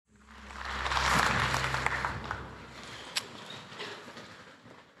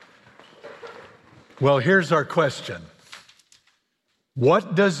Well, here's our question.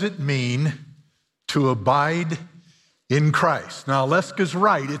 What does it mean to abide in Christ? Now, Leska's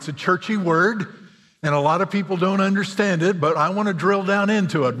right. It's a churchy word, and a lot of people don't understand it, but I want to drill down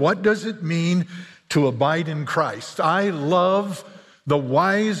into it. What does it mean to abide in Christ? I love the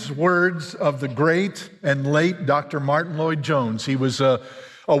wise words of the great and late Dr. Martin Lloyd-Jones. He was a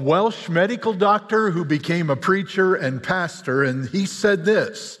Welsh medical doctor who became a preacher and pastor, and he said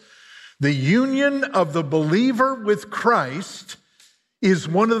this: the union of the believer with Christ is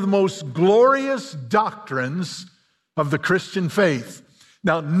one of the most glorious doctrines of the Christian faith.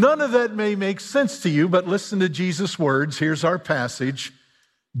 Now, none of that may make sense to you, but listen to Jesus' words. Here's our passage,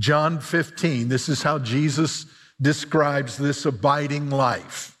 John 15. This is how Jesus describes this abiding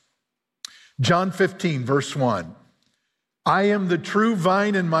life. John 15, verse 1. I am the true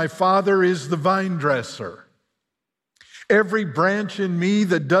vine, and my Father is the vine dresser. Every branch in me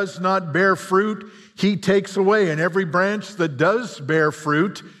that does not bear fruit, he takes away. And every branch that does bear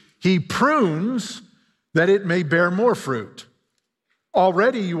fruit, he prunes that it may bear more fruit.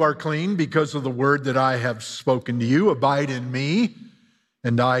 Already you are clean because of the word that I have spoken to you. Abide in me,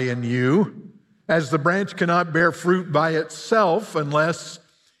 and I in you. As the branch cannot bear fruit by itself unless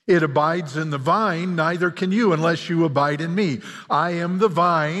it abides in the vine, neither can you unless you abide in me. I am the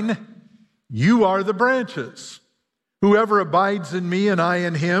vine, you are the branches. Whoever abides in me and I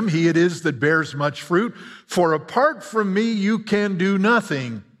in him, he it is that bears much fruit. For apart from me, you can do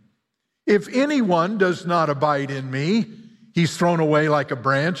nothing. If anyone does not abide in me, he's thrown away like a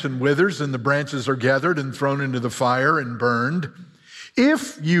branch and withers, and the branches are gathered and thrown into the fire and burned.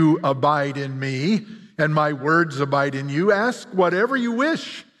 If you abide in me and my words abide in you, ask whatever you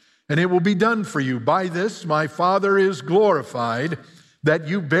wish, and it will be done for you. By this my Father is glorified, that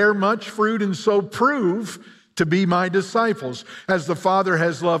you bear much fruit and so prove to be my disciples. As the Father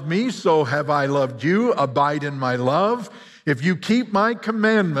has loved me, so have I loved you. Abide in my love. If you keep my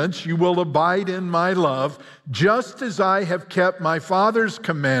commandments, you will abide in my love, just as I have kept my Father's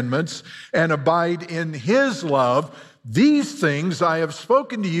commandments and abide in his love. These things I have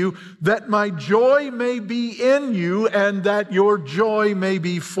spoken to you, that my joy may be in you and that your joy may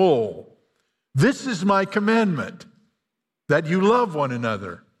be full. This is my commandment, that you love one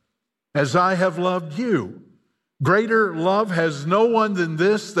another as I have loved you. Greater love has no one than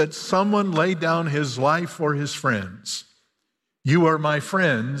this, that someone lay down his life for his friends. You are my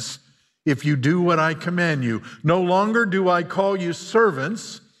friends if you do what I command you. No longer do I call you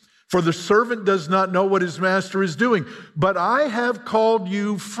servants, for the servant does not know what his master is doing. But I have called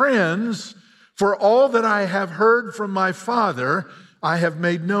you friends, for all that I have heard from my Father, I have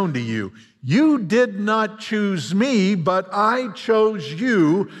made known to you. You did not choose me, but I chose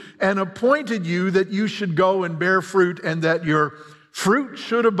you and appointed you that you should go and bear fruit, and that your fruit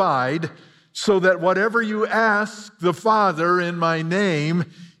should abide, so that whatever you ask the Father in my name,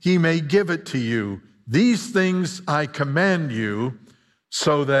 he may give it to you. These things I command you,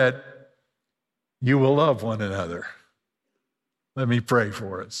 so that you will love one another. Let me pray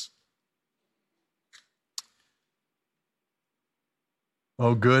for us.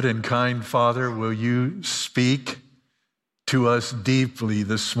 Oh, good and kind Father, will you speak to us deeply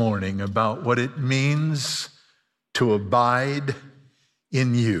this morning about what it means to abide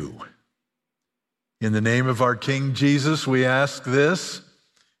in you. In the name of our King Jesus, we ask this.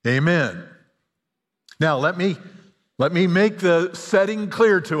 Amen. Now, let me make the setting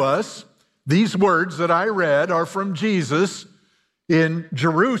clear to us. These words that I read are from Jesus in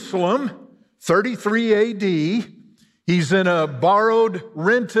Jerusalem, 33 AD. He's in a borrowed,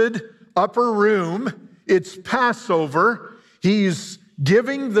 rented upper room. It's Passover. He's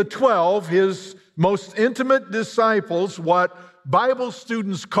giving the 12, his most intimate disciples, what Bible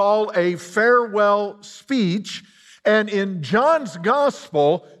students call a farewell speech. And in John's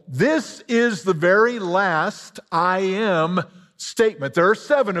gospel, this is the very last I am statement. There are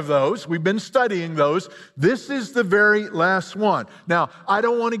 7 of those. We've been studying those. This is the very last one. Now, I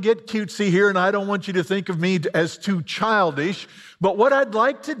don't want to get cutesy here, and I don't want you to think of me as too childish, but what I'd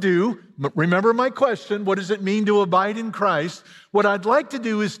like to do, remember my question, what does it mean to abide in Christ? What I'd like to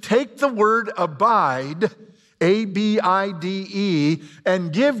do is take the word abide, A-B-I-D-E,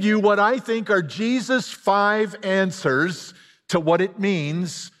 and give you what I think are Jesus' 5 answers to what it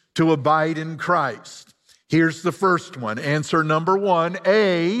means to abide in Christ. Here's the first one. Answer number 1,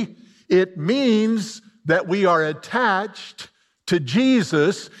 A, it means that we are attached to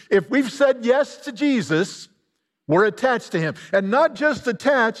Jesus. If we've said yes to Jesus, we're attached to him. And not just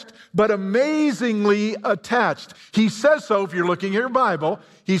attached, but amazingly attached. He says so, if you're looking at your Bible,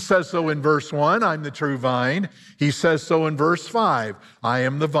 he says so in verse 1, I'm the true vine. He says so in verse 5, I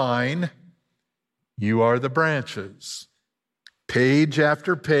am the vine, You are the branches. Page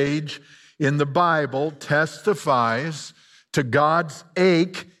after page in the Bible testifies to God's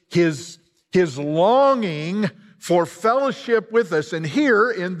ache, his longing for fellowship with us. And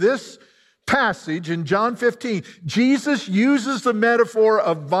here in this passage in John 15, Jesus uses the metaphor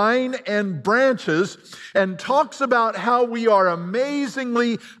of vine and branches and talks about how we are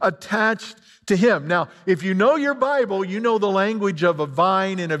amazingly attached to him. Now, if you know your Bible, you know the language of a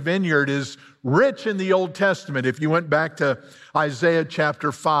vine and a vineyard is rich in the Old Testament. If you went back to Isaiah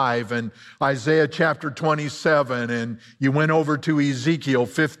chapter 5 and Isaiah chapter 27, and you went over to Ezekiel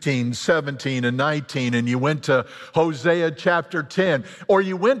 15, 17, and 19, and you went to Hosea chapter 10, or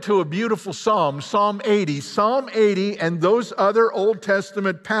you went to a beautiful psalm, Psalm 80. Psalm 80 and those other Old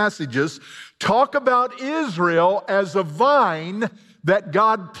Testament passages talk about Israel as a vine that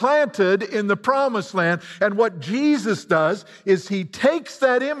God planted in the promised land. And what Jesus does is he takes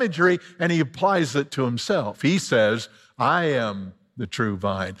that imagery and he applies it to himself. He says, I am the true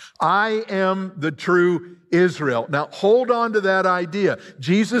vine. I am the true Israel. Now, hold on to that idea.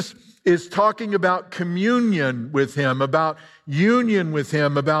 Jesus is talking about communion with him, about union with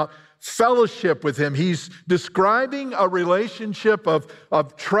him, about fellowship with him. He's describing a relationship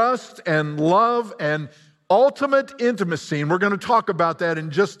of trust and love and ultimate intimacy, and we're going to talk about that in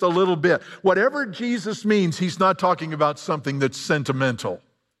just a little bit. Whatever Jesus means, he's not talking about something that's sentimental.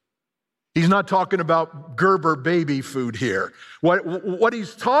 He's not talking about Gerber baby food here. What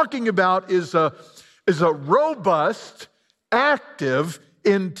he's talking about is a robust, active,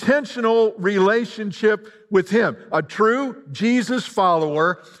 intentional relationship with him. A true Jesus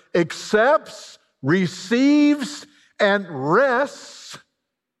follower accepts, receives, and rests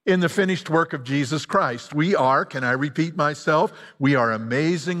in the finished work of Jesus Christ. We are, can I repeat myself? We are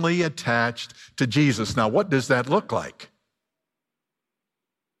amazingly attached to Jesus. Now, what does that look like?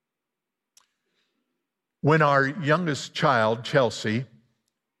 When our youngest child, Chelsea,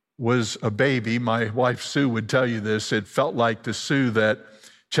 was a baby, my wife Sue would tell you this, it felt like to Sue that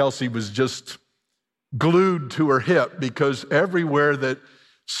Chelsea was just glued to her hip because everywhere that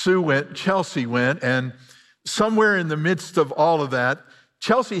Sue went, Chelsea went, and somewhere in the midst of all of that,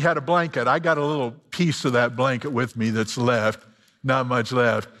 Chelsea had a blanket. I got a little piece of that blanket with me that's left, not much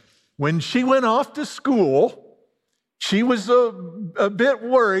left. When she went off to school, she was a bit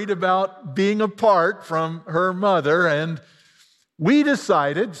worried about being apart from her mother, and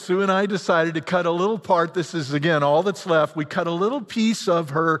Sue and I decided to cut a little part. This is, again, all that's left. We cut a little piece of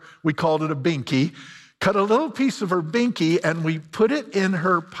her, we called it a binky, cut a little piece of her binky, and we put it in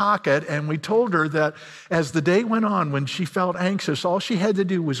her pocket, and we told her that as the day went on, when she felt anxious, all she had to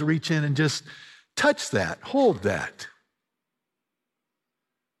do was reach in and just touch that, hold that.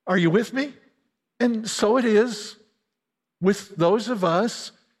 Are you with me? And so it is with those of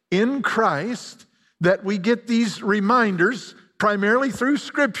us in Christ that we get these reminders primarily through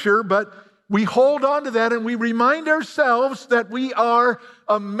Scripture, but we hold on to that and we remind ourselves that we are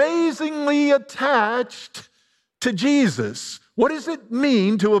amazingly attached to Jesus. What does it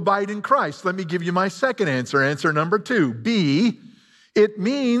mean to abide in Christ? Let me give you my second answer. Answer number 2. B, it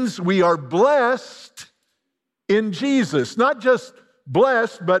means we are blessed in Jesus. Not just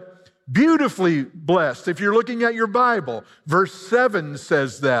blessed, but beautifully blessed. If you're looking at your Bible, verse 7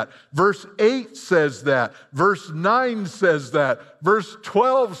 says that. Verse 8 says that. Verse 9 says that. Verse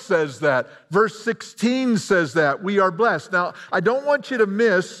 12 says that. Verse 16 says that. We are blessed. Now, I don't want you to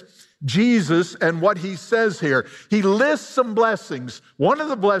miss Jesus and what he says here. He lists some blessings. One of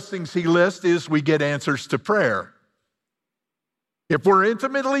the blessings he lists is we get answers to prayer. If we're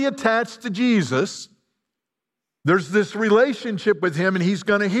intimately attached to Jesus, there's this relationship with him and he's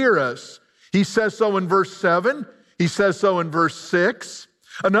going to hear us. He says so in verse 7. He says so in verse 6.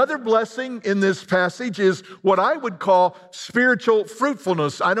 Another blessing in this passage is what I would call spiritual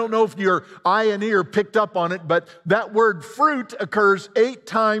fruitfulness. I don't know if your eye and ear picked up on it, but that word fruit occurs 8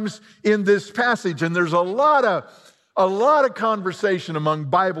 times in this passage. And there's a lot of conversation among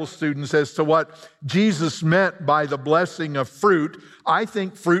Bible students as to what Jesus meant by the blessing of fruit. I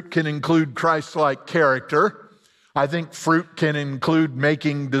think fruit can include Christ-like character. I think fruit can include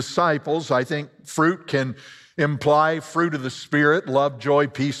making disciples. I think fruit can imply fruit of the Spirit, love, joy,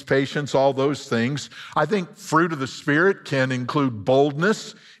 peace, patience, all those things. I think fruit of the Spirit can include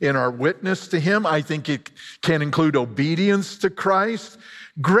boldness in our witness to him. I think it can include obedience to Christ.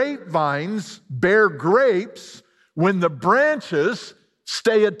 Grapevines bear grapes when the branches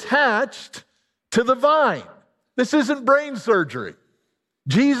stay attached to the vine. This isn't brain surgery.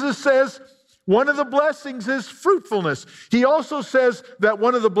 Jesus says one of the blessings is fruitfulness. He also says that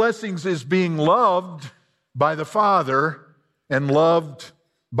one of the blessings is being loved by the Father and loved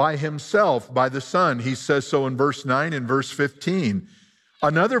by himself, by the Son. He says so in verse 9 and verse 15.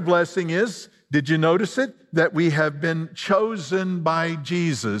 Another blessing is, did you notice it? That we have been chosen by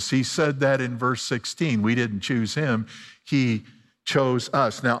Jesus. He said that in verse 16. We didn't choose him. He chose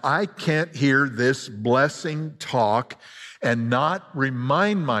us. Now, I can't hear this blessing talk and not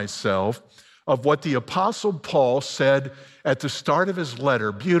remind myself of what the Apostle Paul said at the start of his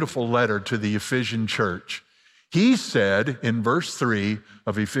letter, beautiful letter to the Ephesian church. He said in verse 3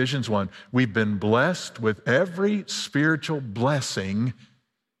 of Ephesians 1, we've been blessed with every spiritual blessing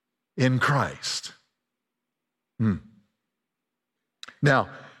in Christ. Now,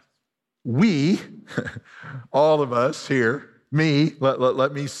 we, all of us here, me,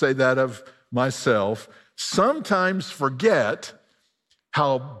 let me say that of myself, sometimes forget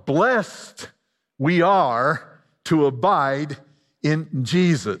how blessed we are to abide in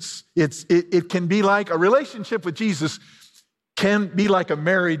Jesus. It can be like a relationship with Jesus can be like a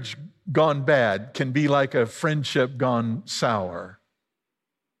marriage gone bad, can be like a friendship gone sour.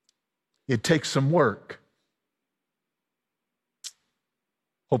 It takes some work.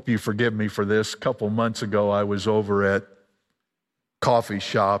 Hope you forgive me for this. A couple months ago, I was over at a coffee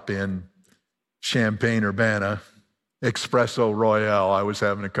shop in Champaign-Urbana, Espresso Royale. I was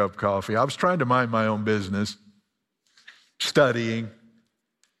having a cup of coffee. I was trying to mind my own business, studying.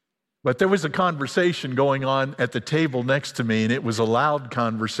 But there was a conversation going on at the table next to me, and it was a loud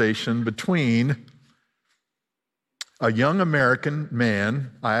conversation between a young American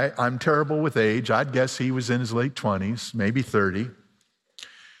man. I'm terrible with age. I'd guess he was in his late 20s, maybe 30.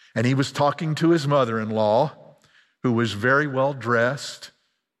 And he was talking to his mother-in-law, who was very well dressed,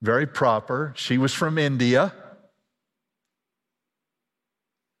 very proper. She was from India.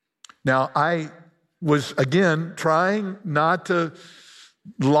 Now, I was, again, trying not to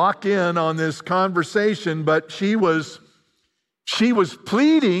lock in on this conversation, but she was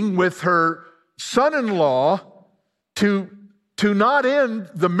pleading with her son-in-law to not end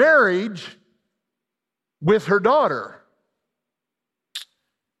the marriage with her daughter.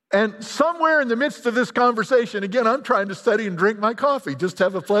 And somewhere in the midst of this conversation, again, I'm trying to study and drink my coffee, just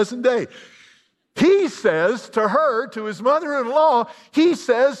have a pleasant day. He says to her, to his mother-in-law, he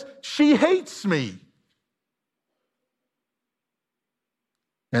says, she hates me.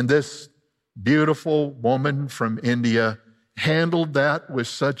 And this beautiful woman from India handled that with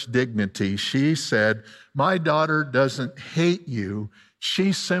such dignity. She said, my daughter doesn't hate you.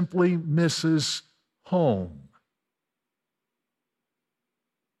 She simply misses home.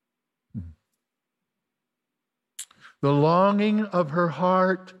 The longing of her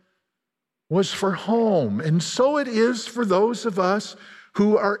heart was for home. And so it is for those of us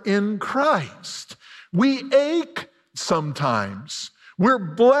who are in Christ. We ache sometimes. We're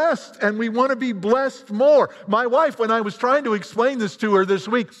blessed and we want to be blessed more. My wife, when I was trying to explain this to her this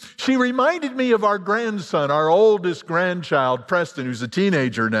week, she reminded me of our grandson, our oldest grandchild, Preston, who's a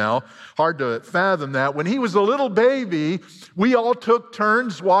teenager now. Hard to fathom that. When he was a little baby, we all took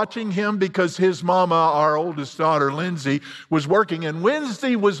turns watching him because his mama, our oldest daughter, Lindsay, was working. And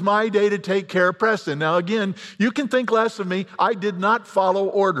Wednesday was my day to take care of Preston. Now, again, you can think less of me. I did not follow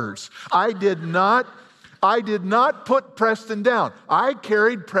orders. I did not put Preston down. I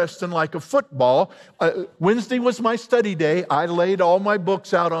carried Preston like a football. Wednesday was my study day. I laid all my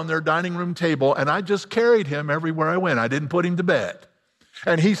books out on their dining room table, and I just carried him everywhere I went. I didn't put him to bed.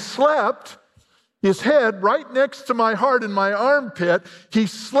 And he slept, his head right next to my heart in my armpit. He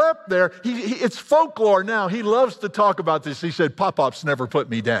slept there. It's folklore now. He loves to talk about this. He said, Pop-Pop's never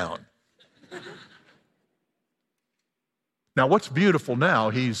put me down. Now, what's beautiful now,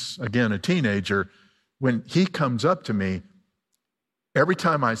 he's, again, a teenager. When he comes up to me, every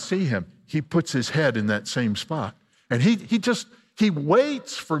time I see him, he puts his head in that same spot. And he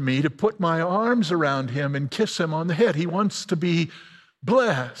waits for me to put my arms around him and kiss him on the head. He wants to be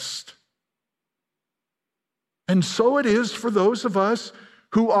blessed. And so it is for those of us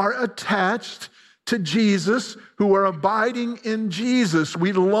who are attached to Jesus, who are abiding in Jesus.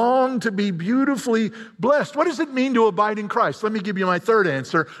 We long to be beautifully blessed. What does it mean to abide in Christ? Let me give you my third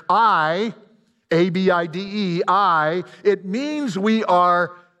answer. A-B-I-D-E-I, it means we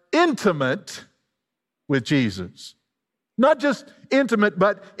are intimate with Jesus. Not just intimate,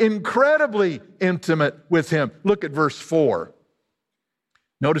 but incredibly intimate with him. Look at verse 4.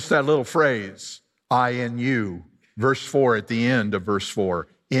 Notice that little phrase, I in you. Verse 4 at the end of verse 4,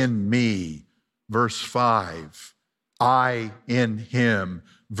 in me. Verse 5, I in him.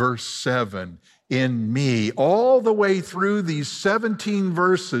 Verse 7, in me. All the way through these 17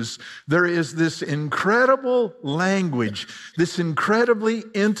 verses, there is this incredible language, this incredibly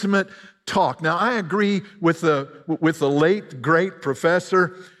intimate talk. Now, I agree with the late, great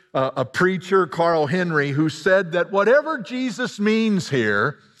professor, a preacher, Carl Henry, who said that whatever Jesus means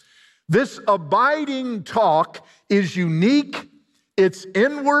here, this abiding talk is unique, it's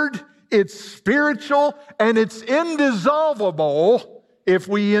inward, it's spiritual, and it's indissoluble if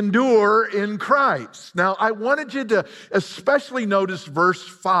we endure in Christ. Now, I wanted you to especially notice verse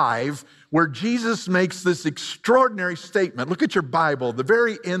 5, where Jesus makes this extraordinary statement. Look at your Bible, the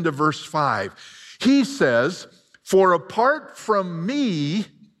very end of verse 5. He says, "For apart from me,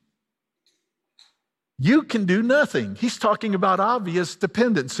 you can do nothing." He's talking about obvious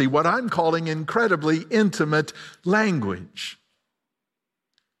dependency, what I'm calling incredibly intimate language.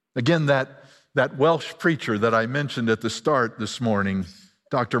 Again, that Welsh preacher that I mentioned at the start this morning,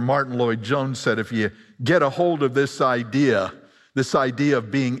 Dr. Martin Lloyd-Jones, said if you get a hold of this idea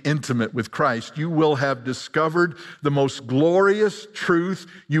of being intimate with Christ, you will have discovered the most glorious truth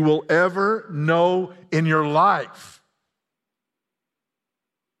you will ever know in your life.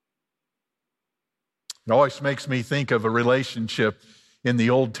 It always makes me think of a relationship in the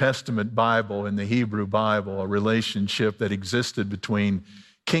Old Testament Bible, in the Hebrew Bible, a relationship that existed between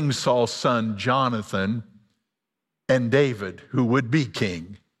King Saul's son Jonathan and David, who would be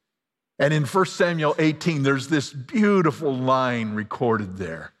king. And in 1 Samuel 18, there's this beautiful line recorded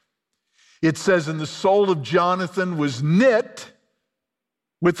there. It says, "And the soul of Jonathan was knit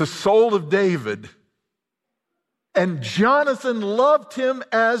with the soul of David, and Jonathan loved him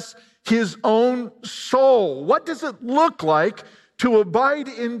as his own soul." What does it look like to abide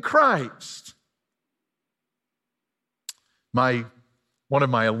in Christ? One of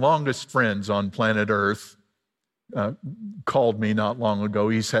my longest friends on planet Earth called me not long ago.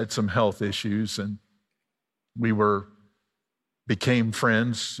 He's had some health issues, and we became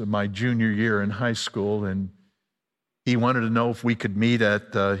friends my junior year in high school, and he wanted to know if we could meet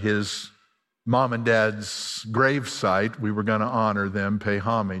at his mom and dad's gravesite. We were going to honor them, pay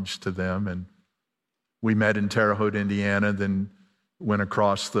homage to them, and we met in Terre Haute, Indiana, then went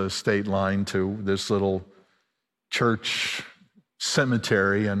across the state line to this little church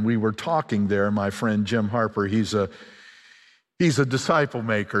cemetery, and we were talking there. My friend Jim Harper, he's a disciple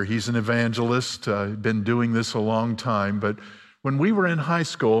maker. He's an evangelist, been doing this a long time. But when we were in high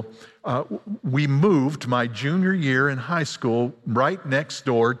school, we moved my junior year in high school right next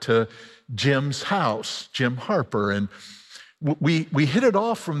door to Jim's house, Jim Harper. And we hit it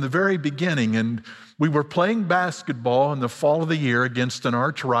off from the very beginning, and we were playing basketball in the fall of the year against an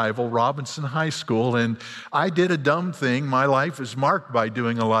arch rival, Robinson High School, and I did a dumb thing. My life is marked by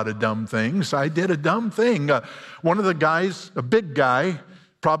doing a lot of dumb things. I did a dumb thing. One of the guys, a big guy,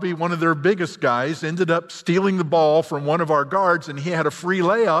 probably one of their biggest guys, ended up stealing the ball from one of our guards, and he had a free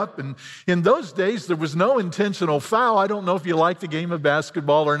layup. And in those days, there was no intentional foul. I don't know if you like the game of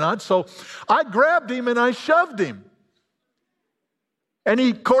basketball or not, so I grabbed him and I shoved him. And he,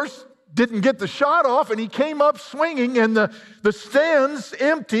 of course, didn't get the shot off, and he came up swinging, and the stands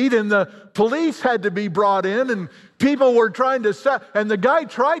emptied, and the police had to be brought in, and people were trying to and the guy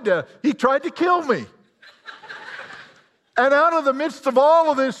tried to kill me. And out of the midst of all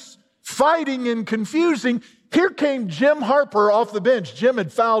of this fighting and confusing, here came Jim Harper off the bench. Jim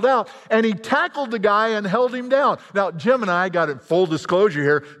had fouled out, and he tackled the guy and held him down. Now, Jim and I, got it, full disclosure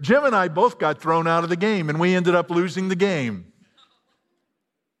here, Jim and I both got thrown out of the game, and we ended up losing the game.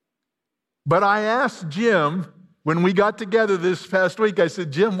 But I asked Jim, when we got together this past week, I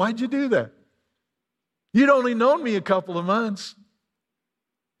said, "Jim, why'd you do that? You'd only known me a couple of months."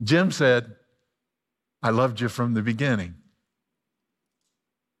 Jim said, "I loved you from the beginning.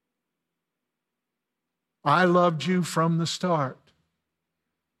 I loved you from the start."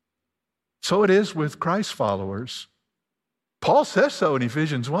 So it is with Christ followers. Paul says so in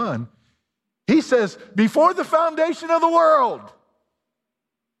Ephesians 1. He says, before the foundation of the world,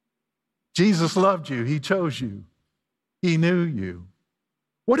 Jesus loved you. He chose you. He knew you.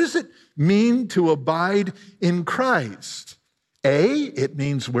 What does it mean to abide in Christ? A, it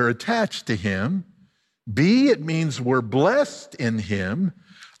means we're attached to Him. B, it means we're blessed in Him.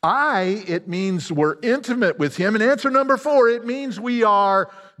 I, it means we're intimate with Him. And answer number 4, it means we are,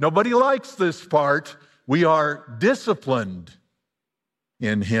 nobody likes this part, we are disciplined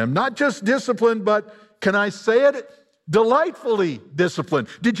in Him. Not just disciplined, but can I say it? Delightfully disciplined.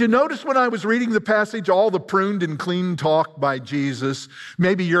 Did you notice when I was reading the passage, all the pruned and clean talk by Jesus?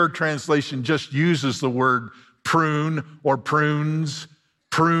 Maybe your translation just uses the word prune or prunes,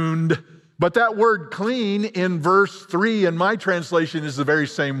 pruned. But that word clean in verse 3 in my translation is the very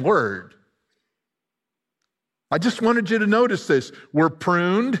same word. I just wanted you to notice this. We're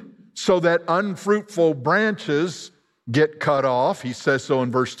pruned so that unfruitful branches get cut off. He says so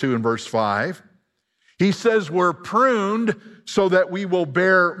in verse 2 and verse 5. He says we're pruned so that we will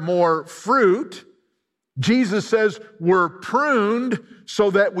bear more fruit. Jesus says we're pruned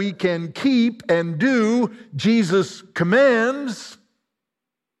so that we can keep and do Jesus' commands.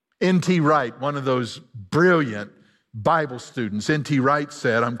 N.T. Wright, one of those brilliant Bible students, N.T. Wright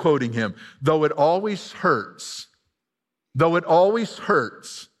said, I'm quoting him, though it always hurts,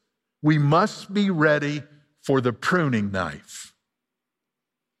 we must be ready for the pruning knife.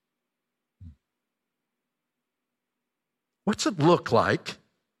 What's it look like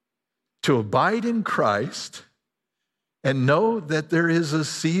to abide in Christ and know that there is a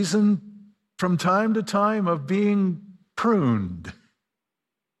season from time to time of being pruned?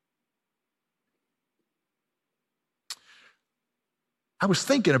 I was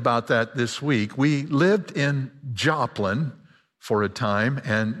thinking about that this week. We lived in Joplin for a time,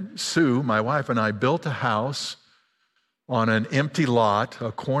 and Sue, my wife, and I built a house on an empty lot,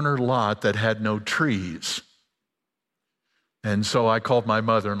 a corner lot that had no trees. And so I called my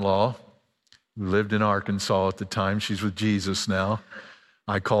mother-in-law, who lived in Arkansas at the time. She's with Jesus now.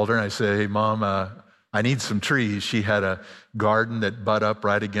 I called her and I said, hey, Mom, I need some trees. She had a garden that butt up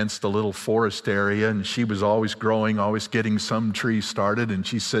right against a little forest area, and she was always growing, always getting some trees started. And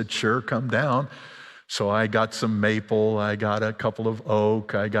she said, sure, come down. So I got some maple, I got a couple of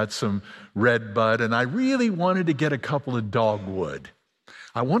oak, I got some redbud, and I really wanted to get a couple of dogwood.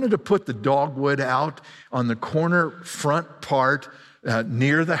 I wanted to put the dogwood out on the corner front part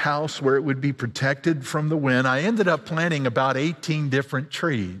near the house where it would be protected from the wind. I ended up planting about 18 different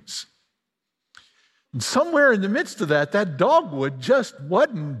trees. And somewhere in the midst of that dogwood just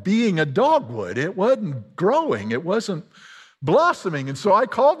wasn't being a dogwood. It wasn't growing. It wasn't blossoming. And so I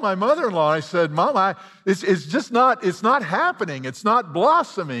called my mother-in-law. I said, Mom, it's not happening. It's not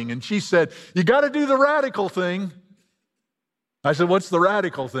blossoming. And she said, you got to do the radical thing. I said, what's the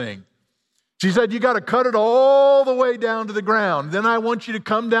radical thing? She said, you got to cut it all the way down to the ground. Then I want you to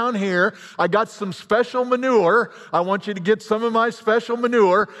come down here. I got some special manure. I want you to get some of my special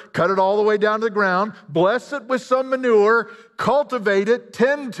manure, cut it all the way down to the ground, bless it with some manure, cultivate it,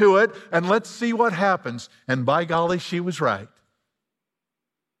 tend to it, and let's see what happens. And by golly, she was right.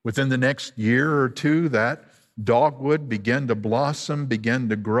 Within the next year or two, that dogwood began to blossom, began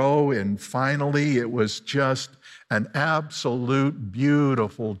to grow, and finally it was just an absolute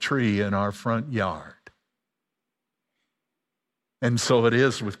beautiful tree in our front yard. And so it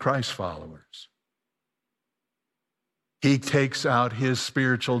is with Christ followers. He takes out his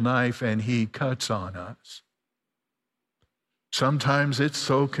spiritual knife and he cuts on us. Sometimes it's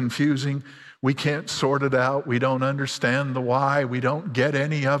so confusing, we can't sort it out. We don't understand the why. We don't get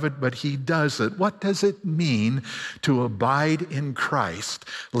any of it, but he does it. What does it mean to abide in Christ?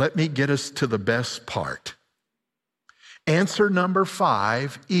 Let me get us to the best part. Answer number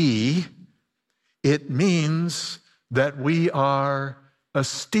 5, E, it means that we are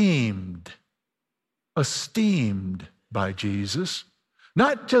esteemed by Jesus.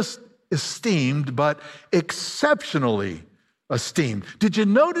 Not just esteemed, but exceptionally esteemed. Did you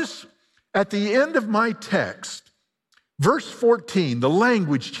notice at the end of my text, verse 14, the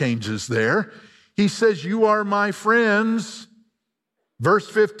language changes there. He says, you are my friends. Verse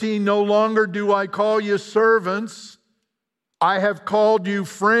 15, no longer do I call you servants. I have called you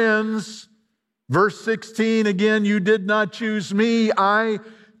friends. Verse 16, again, you did not choose me, I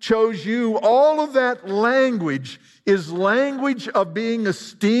chose you. All of that language is language of being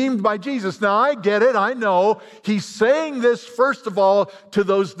esteemed by Jesus. Now, I get it, I know. He's saying this, first of all, to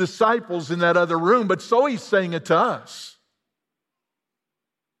those disciples in that other room, but so he's saying it to us.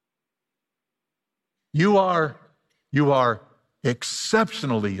 You are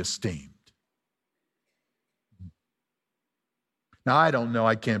exceptionally esteemed. Now, I don't know,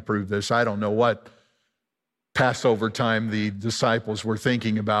 I can't prove this. I don't know what Passover time the disciples were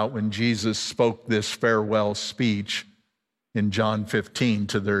thinking about when Jesus spoke this farewell speech in John 15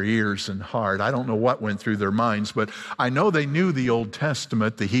 to their ears and heart. I don't know what went through their minds, but I know they knew the Old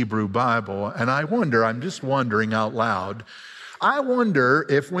Testament, the Hebrew Bible, and I'm just wondering out loud, I wonder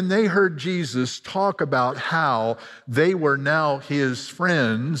if when they heard Jesus talk about how they were now his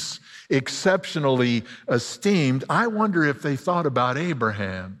friends, exceptionally esteemed, I wonder if they thought about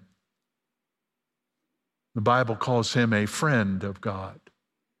Abraham. The Bible calls him a friend of God.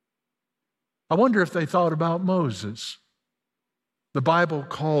 I wonder if they thought about Moses. The Bible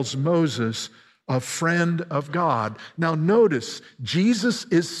calls Moses a friend of God. Now notice, Jesus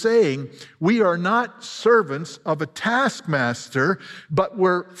is saying we are not servants of a taskmaster, but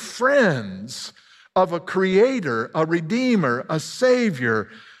we're friends of a creator, a redeemer, a savior,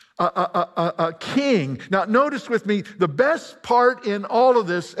 a king. Now, notice with me, the best part in all of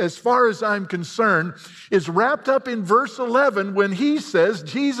this, as far as I'm concerned, is wrapped up in verse 11 when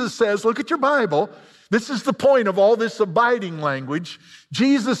Jesus says, look at your Bible. This is the point of all this abiding language.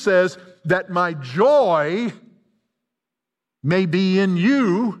 Jesus says that my joy may be in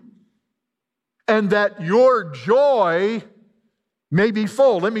you and that your joy may be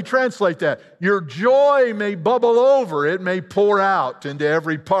full. Let me translate that. Your joy may bubble over. It may pour out into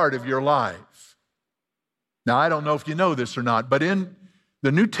every part of your life. Now, I don't know if you know this or not, but in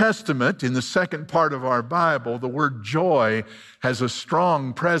the New Testament, in the second part of our Bible, the word joy has a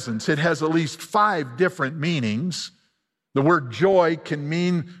strong presence. It has at least 5 different meanings. The word joy can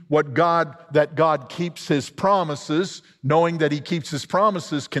mean that God keeps His promises. Knowing that He keeps His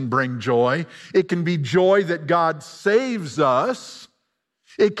promises can bring joy. It can be joy that God saves us.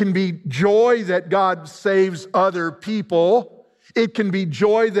 It can be joy that God saves other people. It can be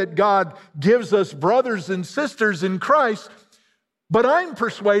joy that God gives us brothers and sisters in Christ. But I'm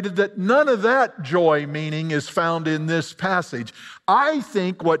persuaded that none of that joy meaning is found in this passage. I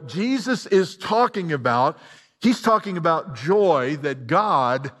think what Jesus is talking about, He's talking about joy that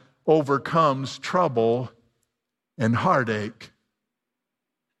God overcomes trouble and heartache.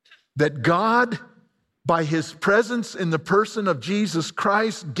 That God, by His presence in the person of Jesus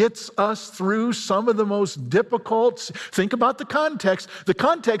Christ, gets us through some of the most difficult. Think about the context. The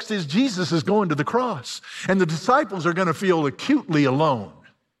context is Jesus is going to the cross, and the disciples are going to feel acutely alone.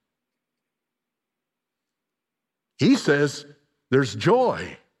 He says there's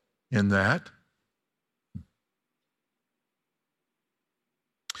joy in that.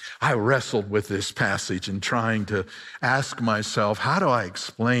 I wrestled with this passage and trying to ask myself, how do I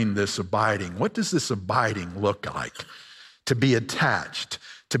explain this abiding? What does this abiding look like? To be attached,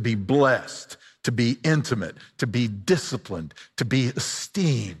 to be blessed, to be intimate, to be disciplined, to be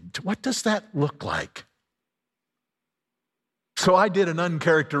esteemed. What does that look like? So I did an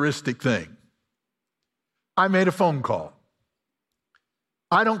uncharacteristic thing. I made a phone call.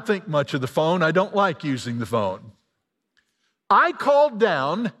 I don't think much of the phone. I don't like using the phone. I called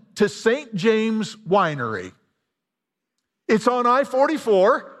down to St. James Winery. It's on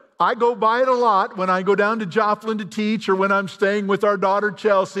I-44. I go by it a lot when I go down to Joplin to teach or when I'm staying with our daughter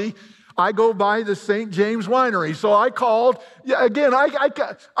Chelsea. I go by the St. James Winery. So I called. Yeah, again,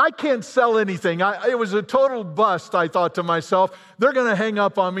 I can't sell anything. It was a total bust, I thought to myself. They're going to hang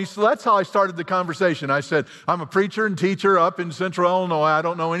up on me. So that's how I started the conversation. I said, I'm a preacher and teacher up in Central Illinois. I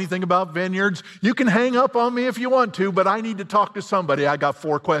don't know anything about vineyards. You can hang up on me if you want to, but I need to talk to somebody. I got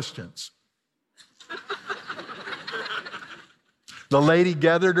 4 questions. The lady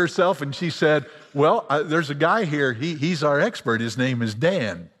gathered herself and she said, well, there's a guy here. He's our expert. His name is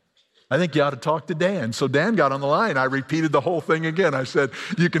Dan. I think you ought to talk to Dan. So Dan got on the line. I repeated the whole thing again. I said,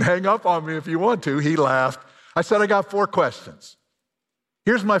 you can hang up on me if you want to. He laughed. I said, I got 4 questions.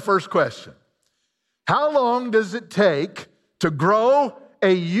 Here's my first question. How long does it take to grow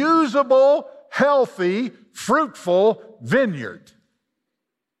a usable, healthy, fruitful vineyard?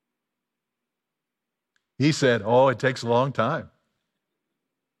 He said, it takes a long time.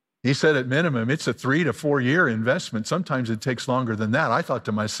 He said at minimum, it's a 3 to 4 year investment. Sometimes it takes longer than that. I thought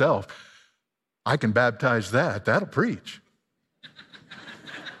to myself, I can baptize that. That'll preach.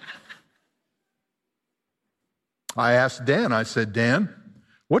 I asked Dan, I said, Dan,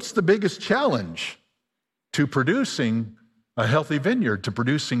 what's the biggest challenge to producing a healthy vineyard, to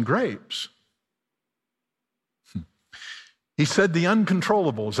producing grapes? He said, the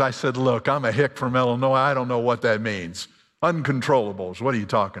uncontrollables. I said, look, I'm a hick from Illinois. I don't know what that means. Uncontrollables, what are you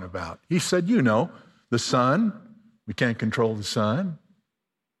talking about? He said, the sun, we can't control the sun.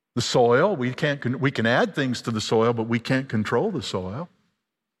 The soil, we can add things to the soil, but we can't control the soil.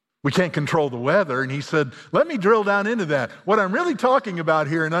 We can't control the weather. And he said, let me drill down into that. What I'm really talking about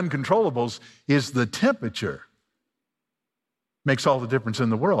here in uncontrollables is the temperature. Makes all the difference in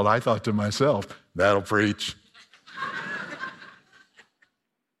the world. I thought to myself, that'll preach.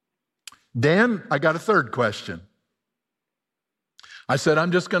 Dan, I got a third question. I said,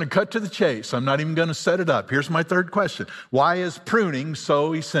 I'm just going to cut to the chase. I'm not even going to set it up. Here's my third question. Why is pruning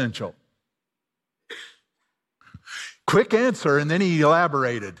so essential? Quick answer, and then he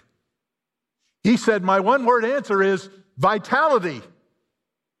elaborated. He said, my one-word answer is vitality.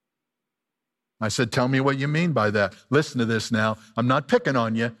 I said, tell me what you mean by that. Listen to this now. I'm not picking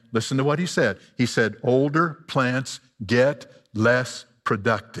on you. Listen to what he said. He said, older plants get less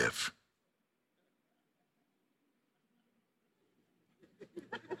productive.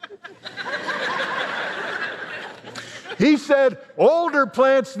 He said, older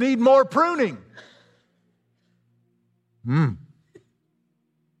plants need more pruning. Then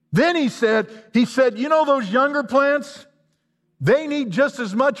he said, you know those younger plants? They need just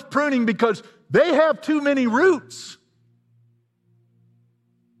as much pruning because they have too many roots.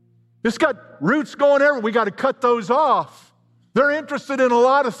 It's got roots going everywhere. We got to cut those off. They're interested in a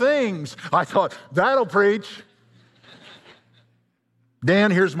lot of things. I thought, that'll preach.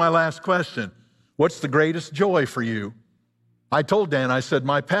 Dan, here's my last question. What's the greatest joy for you? I told Dan, I said,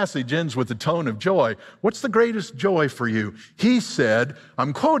 my passage ends with a tone of joy. What's the greatest joy for you? He said,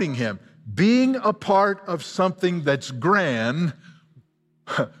 I'm quoting him, being a part of something that's grand,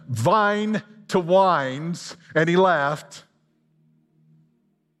 vine to wines, and he laughed.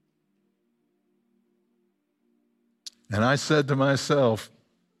 And I said to myself,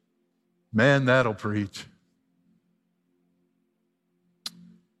 man, that'll preach.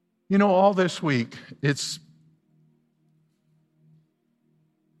 You know, all this week,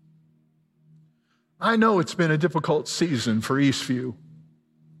 I know it's been a difficult season for Eastview.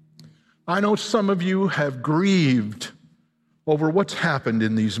 I know some of you have grieved over what's happened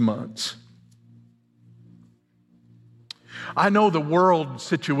in these months. I know the world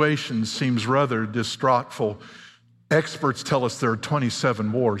situation seems rather distraughtful. Experts tell us there are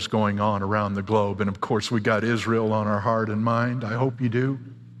 27 wars going on around the globe, and of course we got Israel on our heart and mind. I hope you do.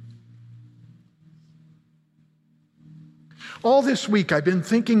 All this week I've been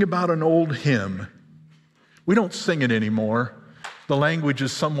thinking about an old hymn. We don't sing it anymore. The language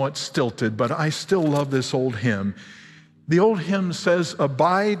is somewhat stilted, but I still love this old hymn. The old hymn says,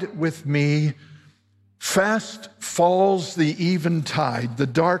 abide with me, fast falls the eventide, the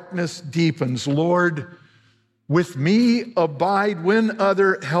darkness deepens. Lord, with me abide when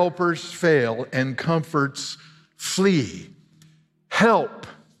other helpers fail and comforts flee. Help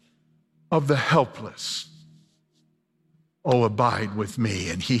of the helpless. Oh, abide with me.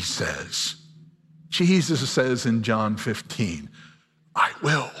 And he says, Jesus says in John 15, I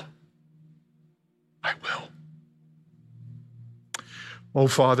will. I will. Oh,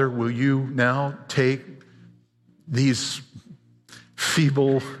 Father, will you now take these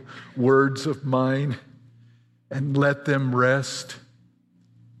feeble words of mine and let them rest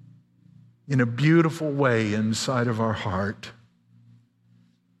in a beautiful way inside of our heart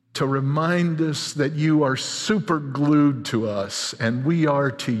to remind us that you are super glued to us and we are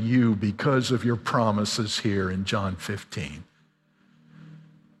to you because of your promises here in John 15.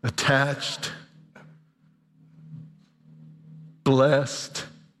 Attached, blessed,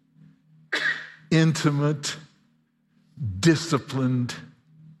 intimate, disciplined,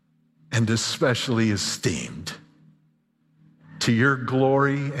 and especially esteemed. To your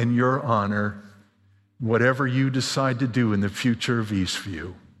glory and your honor, whatever you decide to do in the future of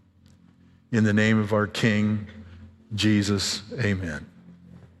Eastview. In the name of our King, Jesus, amen.